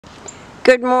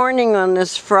Good morning on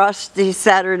this frosty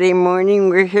Saturday morning.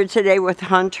 We're here today with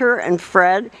Hunter and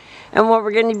Fred, and what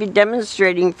we're going to be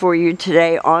demonstrating for you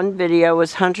today on video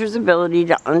is Hunter's ability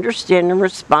to understand and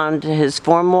respond to his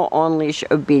formal on-leash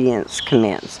obedience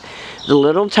commands. The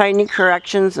little tiny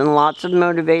corrections and lots of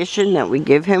motivation that we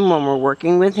give him when we're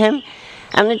working with him,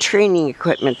 and the training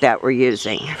equipment that we're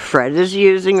using. Fred is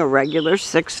using a regular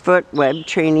 6-foot web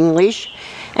training leash,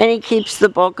 and he keeps the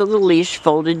bulk of the leash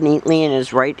folded neatly in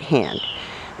his right hand.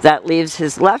 That leaves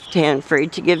his left hand free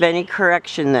to give any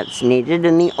correction that's needed,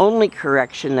 and the only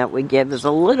correction that we give is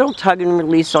a little tug and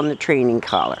release on the training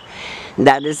collar.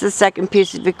 That is the second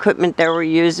piece of equipment that we're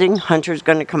using. Hunter's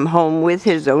going to come home with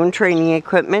his own training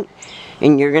equipment,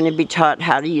 and you're going to be taught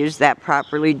how to use that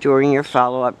properly during your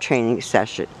follow-up training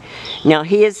session. Now,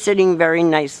 he is sitting very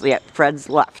nicely at Fred's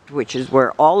left, which is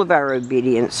where all of our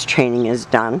obedience training is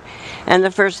done. And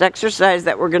the first exercise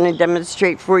that we're going to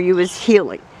demonstrate for you is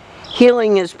heeling.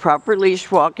 Heeling is proper leash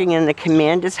walking, and the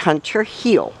command is Hunter,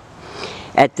 heel.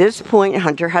 At this point,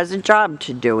 Hunter has a job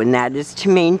to do, and that is to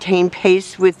maintain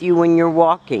pace with you when you're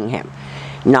walking him,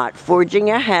 not forging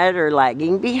ahead or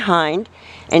lagging behind.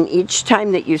 And each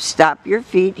time that you stop your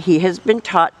feet, he has been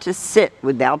taught to sit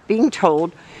without being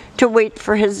told to wait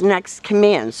for his next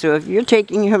command. So if you're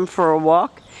taking him for a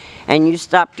walk and you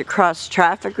stop to cross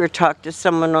traffic or talk to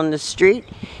someone on the street,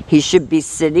 he should be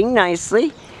sitting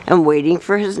nicely and waiting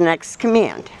for his next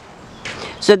command.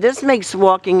 So this makes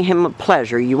walking him a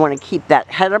pleasure. You want to keep that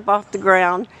head up off the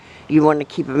ground. You want to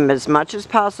keep him as much as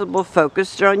possible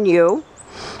focused on you.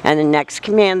 And the next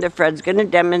command that Fred's going to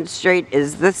demonstrate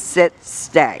is the sit,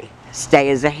 stay. Stay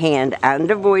is a hand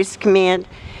and a voice command,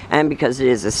 and because it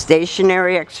is a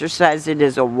stationary exercise, it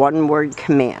is a one-word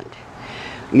command.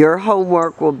 Your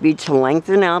homework will be to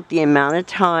lengthen out the amount of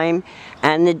time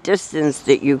and the distance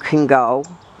that you can go,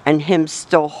 and him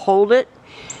still hold it.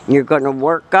 You're going to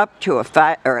work up to a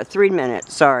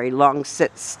 3-minute, long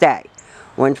sit, stay.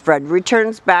 When Fred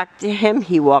returns back to him,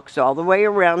 he walks all the way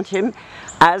around him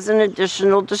as an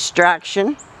additional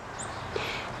distraction,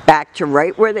 back to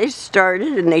right where they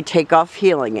started, and they take off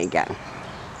heeling again.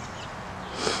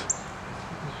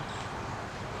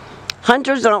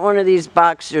 Hunter's not one of these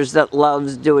boxers that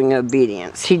loves doing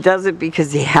obedience. He does it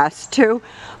because he has to,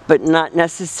 but not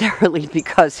necessarily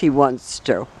because he wants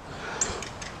to.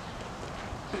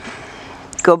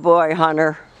 Good boy,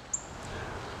 Hunter.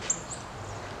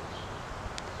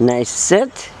 Nice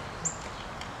sit.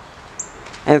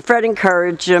 And Fred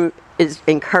is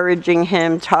encouraging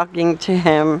him, talking to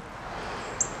him.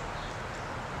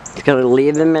 He's going to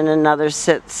leave him in another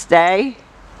sit, stay.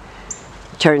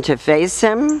 Turn to face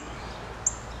him.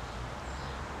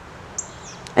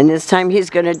 And this time he's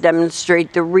going to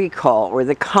demonstrate the recall or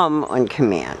the come on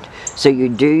command. So you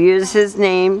do use his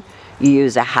name, you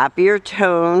use a happier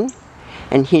tone,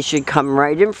 and he should come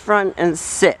right in front and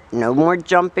sit. No more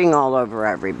jumping all over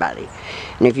everybody.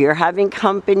 And if you're having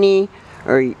company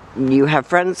or you have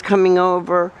friends coming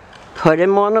over, put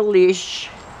him on a leash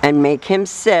and make him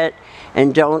sit,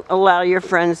 and don't allow your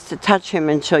friends to touch him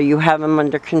until you have him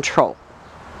under control.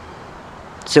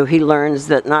 So he learns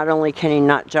that not only can he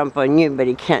not jump on you, but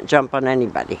he can't jump on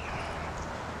anybody.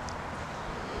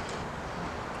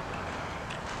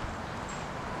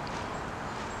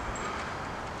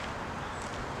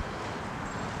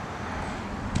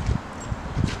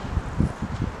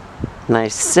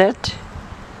 Nice sit,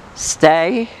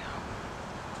 stay.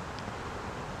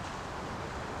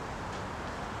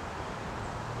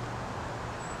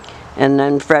 And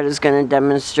then Fred is going to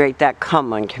demonstrate that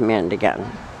come on command again.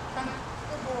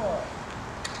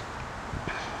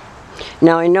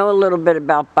 Now I know a little bit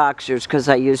about boxers because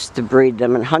I used to breed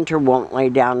them, and Hunter won't lay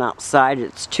down outside.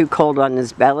 It's too cold on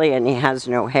his belly and he has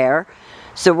no hair.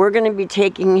 So we're going to be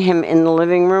taking him in the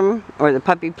living room, or the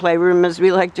puppy playroom as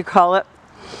we like to call it,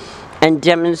 and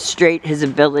demonstrate his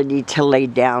ability to lay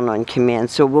down on command.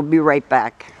 So we'll be right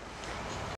back.